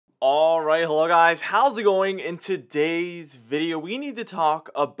Alright, hello guys, how's it going? In today's video, we need to talk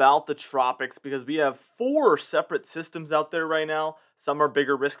about the tropics because we have 4 separate systems out there right now. Some are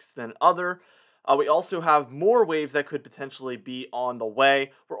bigger risks than other. We also have more waves that could potentially be on the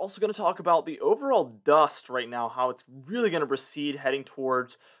way. We're also going to talk about the overall dust right now, how it's really going to proceed heading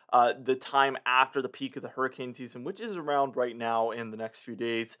towards the time after the peak of the hurricane season, which is around right now in the next few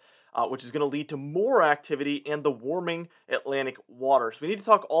days. Which is going to lead to more activity and the warming Atlantic waters. We need to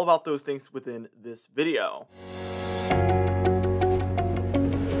talk all about those things within this video.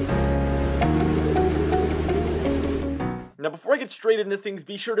 Now, before I get straight into things,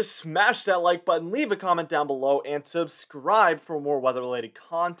 be sure to smash that like button, leave a comment down below, and subscribe for more weather-related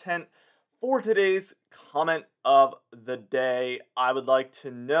content. For today's comment of the day, I would like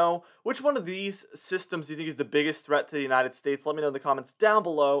to know which one of these systems do you think is the biggest threat to the United States? Let me know in the comments down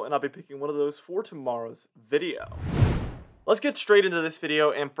below, and I'll be picking one of those for tomorrow's video. Let's get straight into this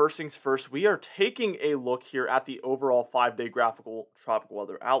video, and first things first, we are taking a look here at the overall 5-day graphical tropical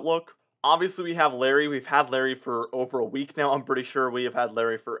weather outlook. Obviously, we have Larry. We've had Larry for over a week now. I'm pretty sure we have had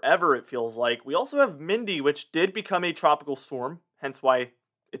Larry forever, it feels like. We also have Mindy, which did become a tropical storm, hence why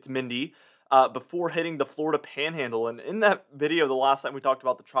it's Mindy. Before hitting the Florida Panhandle. And in that video, the last time we talked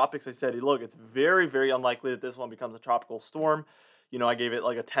about the tropics, I said, hey, look, it's very, very unlikely that this one becomes a tropical storm. You know, I gave it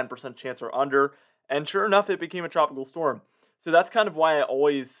like a 10% chance or under. And sure enough, it became a tropical storm. So that's kind of why I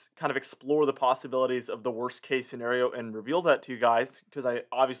always kind of explore the possibilities of the worst case scenario and reveal that to you guys, because I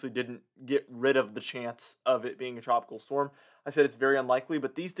obviously didn't get rid of the chance of it being a tropical storm. I said it's very unlikely,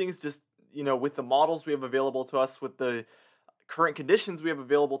 but these things just, you know, with the models we have available to us, with the current conditions we have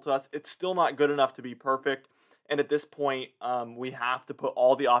available to us, it's still not good enough to be perfect. And at this point, we have to put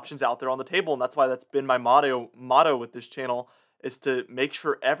all the options out there on the table. And that's why that's been my motto with this channel, is to make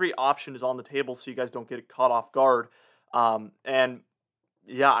sure every option is on the table so you guys don't get caught off guard. And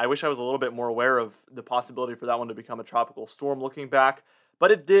yeah, I wish I was a little bit more aware of the possibility for that one to become a tropical storm looking back,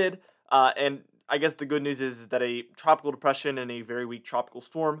 but it did. And I guess the good news is that a tropical depression and a very weak tropical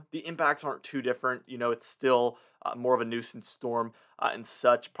storm, the impacts aren't too different. You know, it's still more of a nuisance storm and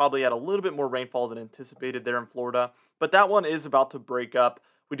such. Probably had a little bit more rainfall than anticipated there in Florida, but that one is about to break up.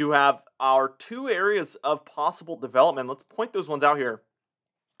 We do have our 2 areas of possible development. Let's point those ones out here.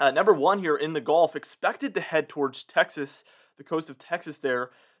 Number 1 here in the Gulf, expected to head towards Texas, the coast of Texas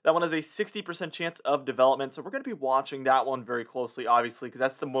there. That one has a 60% chance of development, so we're going to be watching that one very closely, obviously, because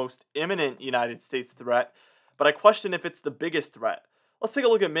that's the most imminent United States threat. But I question if it's the biggest threat. Let's take a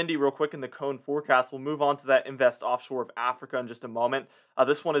look at Mindy real quick in the cone forecast. We'll move on to that invest offshore of Africa in just a moment.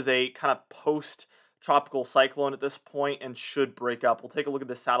 This one is a kind of post-tropical cyclone at this point and should break up. We'll take a look at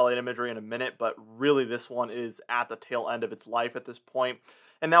the satellite imagery in a minute, but really this one is at the tail end of its life at this point.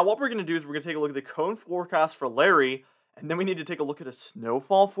 And now what we're going to do is we're going to take a look at the cone forecast for Larry, and then we need to take a look at a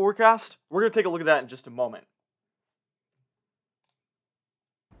snowfall forecast. We're going to take a look at that in just a moment.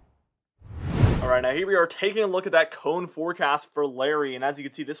 Alright, now here we are taking a look at that cone forecast for Larry, and as you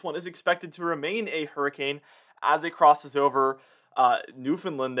can see, this one is expected to remain a hurricane as it crosses over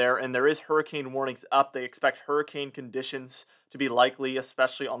Newfoundland there, and there is hurricane warnings up. They expect hurricane conditions to be likely,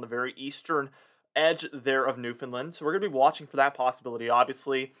 especially on the very eastern edge there of Newfoundland. So we're going to be watching for that possibility,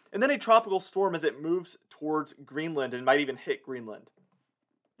 obviously. And then a tropical storm as it moves towards Greenland and might even hit Greenland.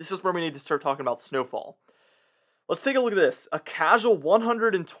 This is where we need to start talking about snowfall. Let's take a look at this. A casual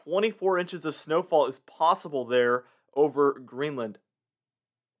 124 inches of snowfall is possible there over Greenland.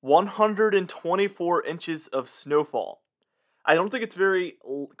 124 inches of snowfall. I don't think it's very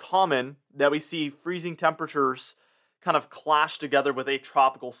common that we see freezing temperatures kind of clash together with a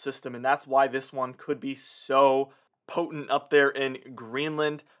tropical system, and that's why this one could be so potent up there in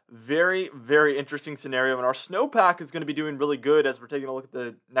Greenland. Very, very interesting scenario, and our snowpack is going to be doing really good as we're taking a look at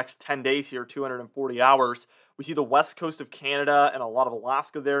the next 10 days here, 240 hours. We see the west coast of Canada and a lot of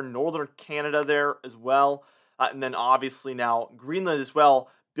Alaska there, northern Canada there as well, and then obviously now Greenland as well,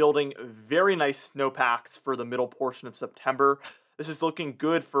 building very nice snowpacks for the middle portion of September. This is looking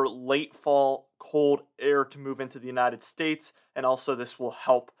good for late fall cold air to move into the United States, and also this will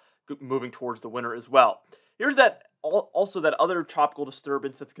help moving towards the winter as well. Here's that also that other tropical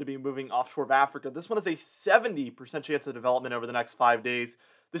disturbance that's going to be moving offshore of Africa. This one has a 70% chance of development over the next 5 days.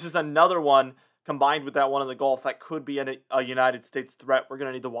 This is another one combined with that one in the Gulf that could be a United States threat. We're going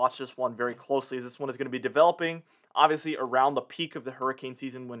to need to watch this one very closely, as this one is going to be developing obviously around the peak of the hurricane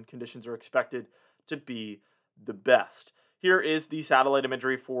season when conditions are expected to be the best. Here is the satellite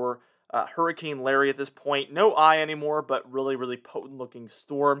imagery for Hurricane Larry at this point. No eye anymore, but really, really potent looking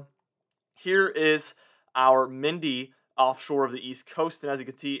storm. Here is our Mindy offshore of the East Coast, and as you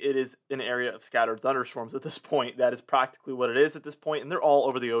can see, it is an area of scattered thunderstorms at this point. That is practically what it is at this point, and they're all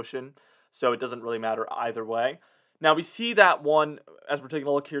over the ocean, so it doesn't really matter either way. Now, we see that one, as we're taking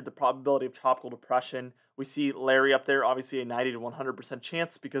a look here, the probability of tropical depression. We see Larry up there, obviously a 90 to 100%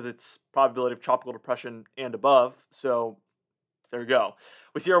 chance because it's probability of tropical depression and above, so there you go.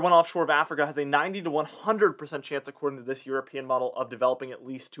 We see our one offshore of Africa has a 90 to 100% chance, according to this European model, of developing at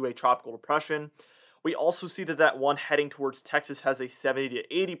least to a tropical depression. We also see that that one heading towards Texas has a 70 to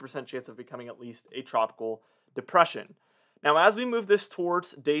 80% chance of becoming at least a tropical depression. Now, as we move this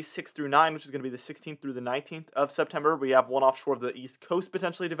towards days 6 through 9, which is going to be the 16th through the 19th of September, we have one offshore of the East Coast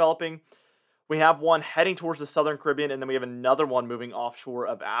potentially developing. We have one heading towards the Southern Caribbean, and then we have another one moving offshore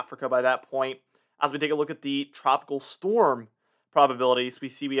of Africa by that point. As we take a look at the tropical storm probabilities, we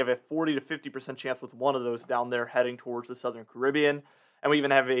see we have a 40 to 50% chance with one of those down there heading towards the Southern Caribbean. And we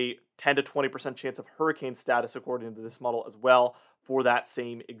even have a 10 to 20% chance of hurricane status, according to this model as well, for that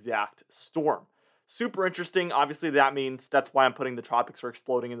same exact storm. Super interesting. Obviously, that means that's why I'm putting the tropics are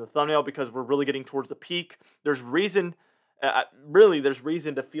exploding in the thumbnail, because we're really getting towards the peak. There's reason, there's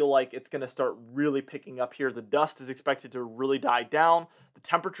reason to feel like it's going to start really picking up here. The dust is expected to really die down. The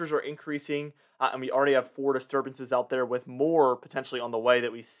temperatures are increasing, and we already have 4 disturbances out there with more potentially on the way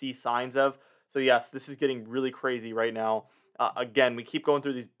that we see signs of. So yes, this is getting really crazy right now. Again, we keep going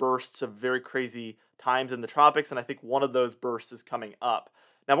through these bursts of very crazy times in the tropics, and I think one of those bursts is coming up.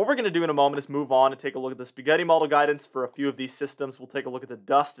 Now, what we're going to do in a moment is move on and take a look at the spaghetti model guidance for a few of these systems. We'll take a look at the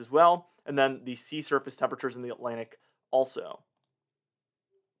dust as well, and then the sea surface temperatures in the Atlantic also.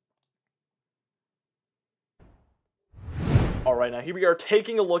 All right, now here we are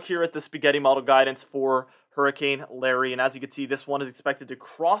taking a look here at the spaghetti model guidance for Hurricane Larry, and as you can see, this one is expected to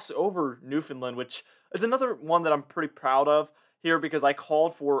cross over Newfoundland, which is another one that I'm pretty proud of here, because I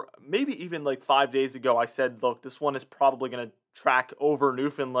called for, maybe even like 5 days ago, I said, look, this one is probably going to track over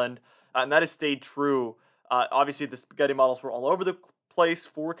Newfoundland, and that has stayed true. Obviously, the spaghetti models were all over the place,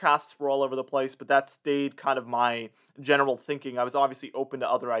 forecasts were all over the place, but that stayed kind of my general thinking. I was obviously open to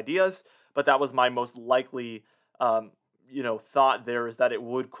other ideas, but that was my most likely thought there, is that it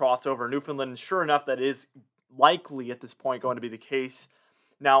would cross over Newfoundland, and sure enough, that is likely at this point going to be the case.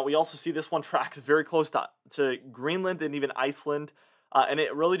 Now, we also see this one tracks very close to Greenland and even Iceland, and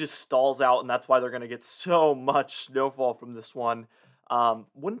it really just stalls out, and that's why they're going to get so much snowfall from this one.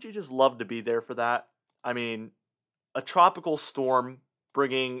 Wouldn't you just love to be there for that? I mean, a tropical storm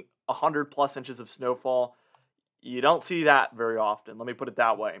bringing 100+ inches of snowfall, you don't see that very often, let me put it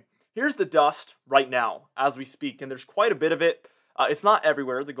that way. Here's the dust right now as we speak, and there's quite a bit of it. It's not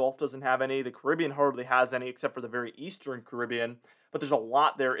everywhere. The Gulf doesn't have any. The Caribbean hardly has any, except for the very eastern Caribbean. But there's a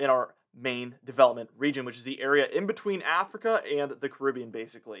lot there in our main development region, which is the area in between Africa and the Caribbean,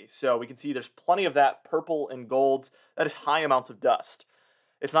 basically. So we can see there's plenty of that purple and gold. That is high amounts of dust.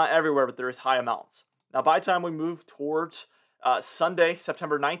 It's not everywhere, but there is high amounts. Now, by the time we move towards Sunday,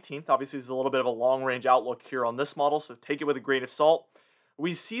 September 19th, obviously there's a little bit of a long-range outlook here on this model, so take it with a grain of salt.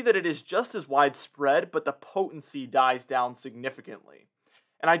 We see that it is just as widespread, but the potency dies down significantly.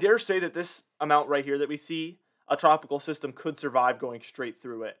 And I dare say that this amount right here that we see, a tropical system could survive going straight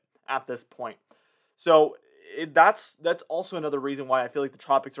through it at this point. So that's also another reason why I feel like the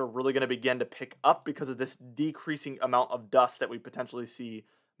tropics are really going to begin to pick up, because of this decreasing amount of dust that we potentially see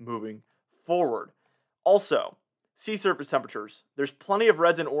moving forward. Also, sea surface temperatures. There's plenty of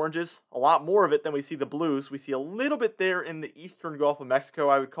reds and oranges, a lot more of it than we see the blues. We see a little bit there in the eastern Gulf of Mexico,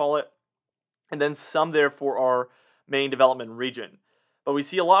 I would call it, and then some there for our main development region. But we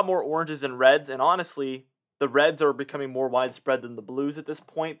see a lot more oranges and reds, and honestly, the reds are becoming more widespread than the blues at this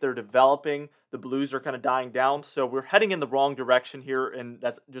point. They're developing. The blues are kind of dying down, so we're heading in the wrong direction here, and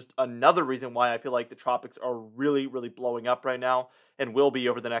that's just another reason why I feel like the tropics are really, really blowing up right now, and will be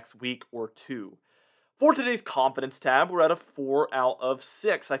over the next week or two. For today's confidence tab, we're at a 4 out of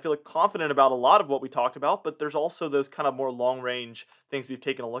 6. I feel confident about a lot of what we talked about, but there's also those kind of more long-range things we've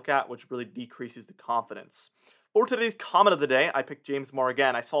taken a look at, which really decreases the confidence. For today's comment of the day, I picked James Marr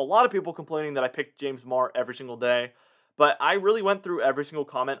again. I saw a lot of people complaining that I picked James Marr every single day, but I really went through every single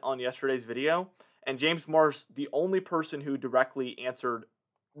comment on yesterday's video, and James Marr's the only person who directly answered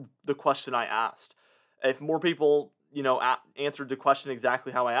the question I asked. If more people answered the question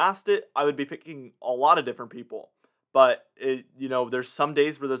exactly how I asked it, I would be picking a lot of different people. But, there's some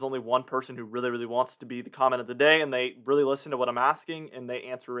days where there's only one person who really, really wants to be the comment of the day, and they really listen to what I'm asking, and they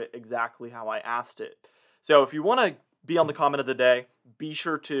answer it exactly how I asked it. So if you want to be on the comment of the day, be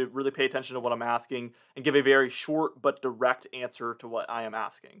sure to really pay attention to what I'm asking, and give a very short but direct answer to what I am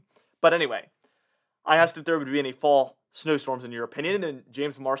asking. But anyway, I asked if there would be any fall snowstorms in your opinion, and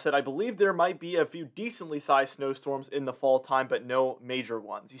James Marr said, I believe there might be a few decently sized snowstorms in the fall time, but no major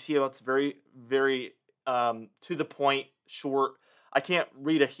ones. You see how it's very, very to the point, short. I can't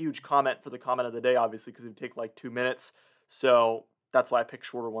read a huge comment for the comment of the day, obviously, because it would take like 2 minutes. So that's why I picked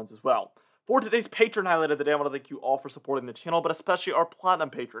shorter ones as well. For today's patron highlight of the day, I want to thank you all for supporting the channel, but especially our platinum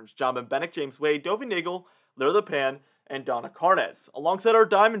patrons, John Benbeck, James Wade, Dovey Nagel, Larry the Pan, and Donna Carnes. Alongside our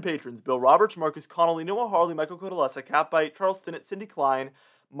diamond patrons, Bill Roberts, Marcus Connolly, Noah Harley, Michael Codalesa, Catbite, Charles Stinnett, Cindy Klein,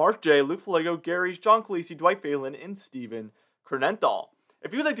 Mark J, Luke Flago, Gary, John Calisi, Dwight Phelan, and Steven Kernenthal.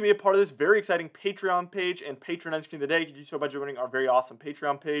 If you would like to be a part of this very exciting Patreon page and patron entry today, you can do so by joining our very awesome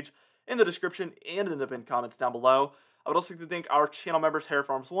Patreon page in the description and in the pinned comments down below. I would also like to thank our channel members, Hair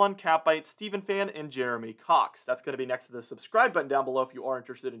Farms 1, Catbite, Stephen Fan, and Jeremy Cox. That's going to be next to the subscribe button down below if you are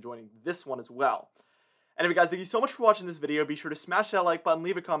interested in joining this one as well. Anyway, guys, thank you so much for watching this video. Be sure to smash that like button,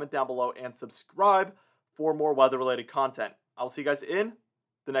 leave a comment down below, and subscribe for more weather-related content. I will see you guys in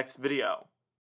the next video.